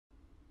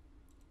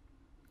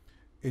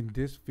In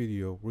this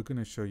video, we're going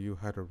to show you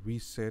how to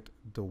reset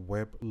the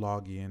web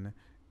login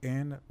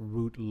and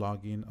root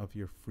login of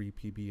your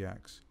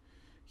Freepbx.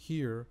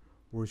 Here,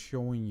 we're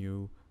showing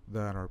you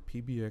that our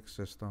PBX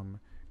system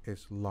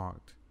is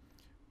locked.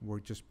 We're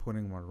just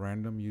putting a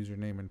random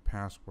username and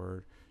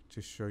password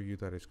to show you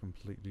that it's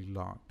completely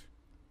locked.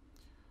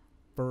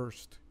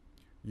 First,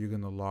 you're going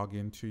to log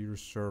into your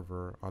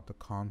server at the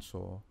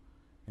console.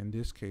 In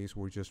this case,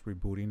 we're just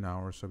rebooting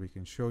ours so we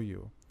can show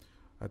you.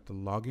 At the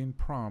login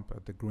prompt,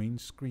 at the green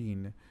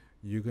screen,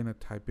 you're going to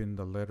type in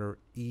the letter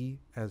E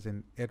as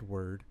in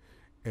Edward,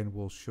 and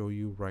we'll show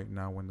you right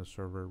now when the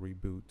server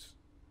reboots.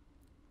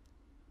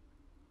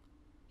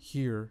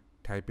 Here,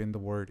 type in the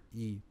word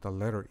E, the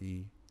letter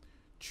E.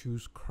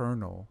 Choose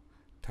kernel,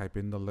 type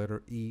in the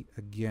letter E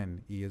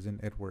again, E as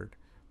in Edward.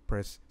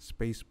 Press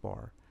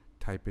spacebar,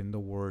 type in the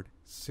word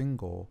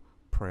single,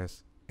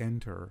 press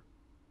enter.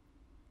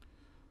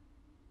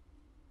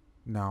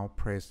 Now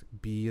press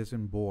B as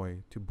in boy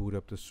to boot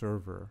up the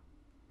server.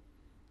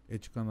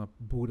 It's gonna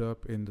boot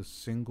up in the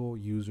single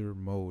user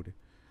mode.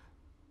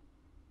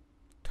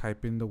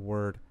 Type in the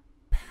word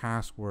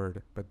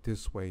password, but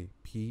this way,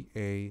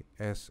 PASSWD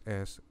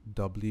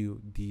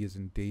as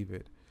in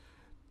David.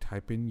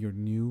 Type in your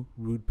new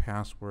root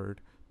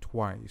password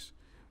twice.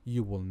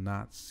 You will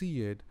not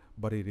see it,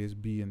 but it is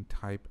being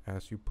typed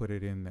as you put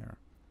it in there.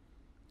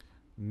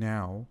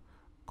 Now,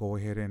 go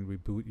ahead and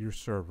reboot your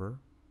server.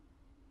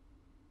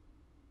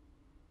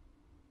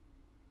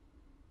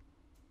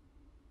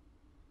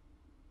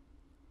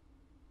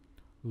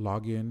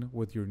 Log in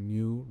with your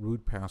new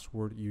root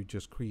password you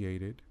just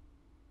created.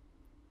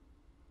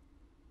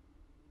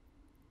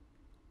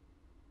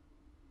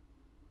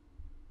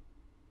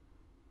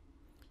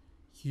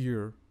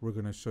 Here, we're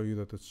going to show you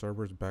that the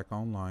server is back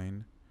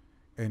online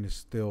and is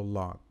still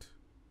locked.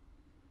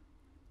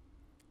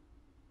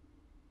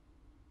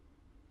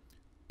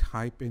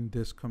 Type in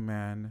this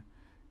command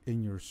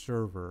in your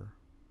server,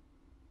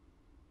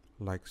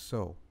 like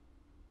so.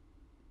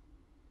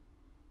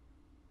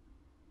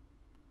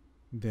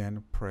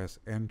 Then press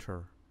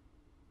enter.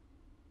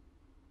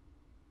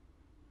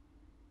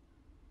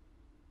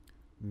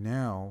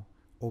 Now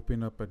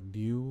open up a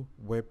new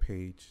web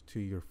page to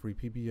your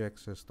Freepbx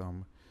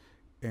system,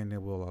 and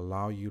it will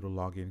allow you to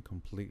log in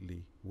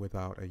completely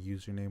without a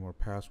username or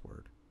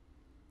password.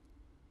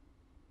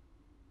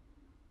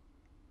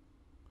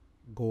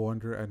 Go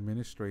under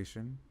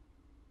administration.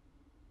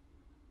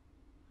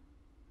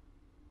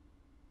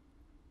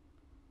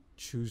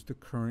 Choose the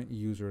current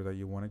user that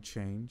you want to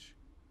change.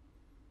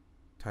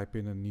 Type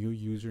in a new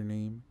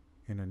username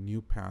and a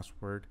new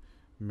password.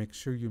 Make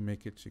sure you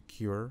make it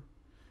secure.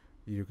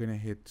 You're going to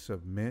hit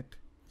submit.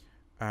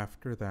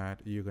 After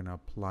that, you're going to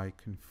apply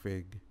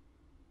config.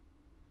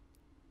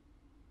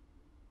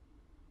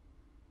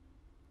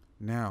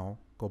 Now,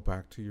 go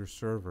back to your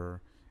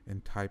server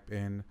and type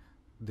in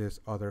this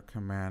other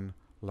command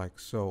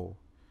like so.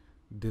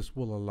 This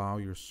will allow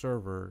your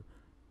server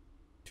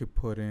to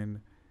put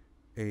in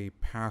a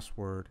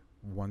password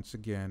once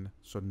again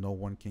so no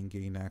one can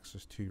gain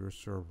access to your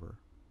server.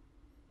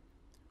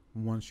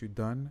 Once you're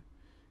done,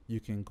 you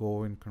can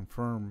go and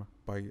confirm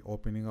by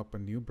opening up a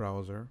new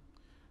browser,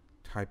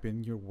 type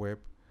in your web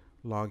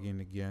login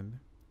again,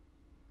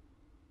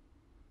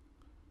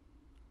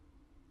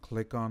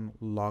 click on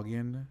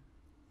login,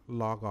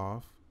 log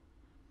off,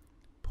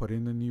 put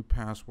in the new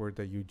password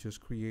that you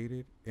just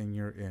created, and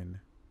you're in.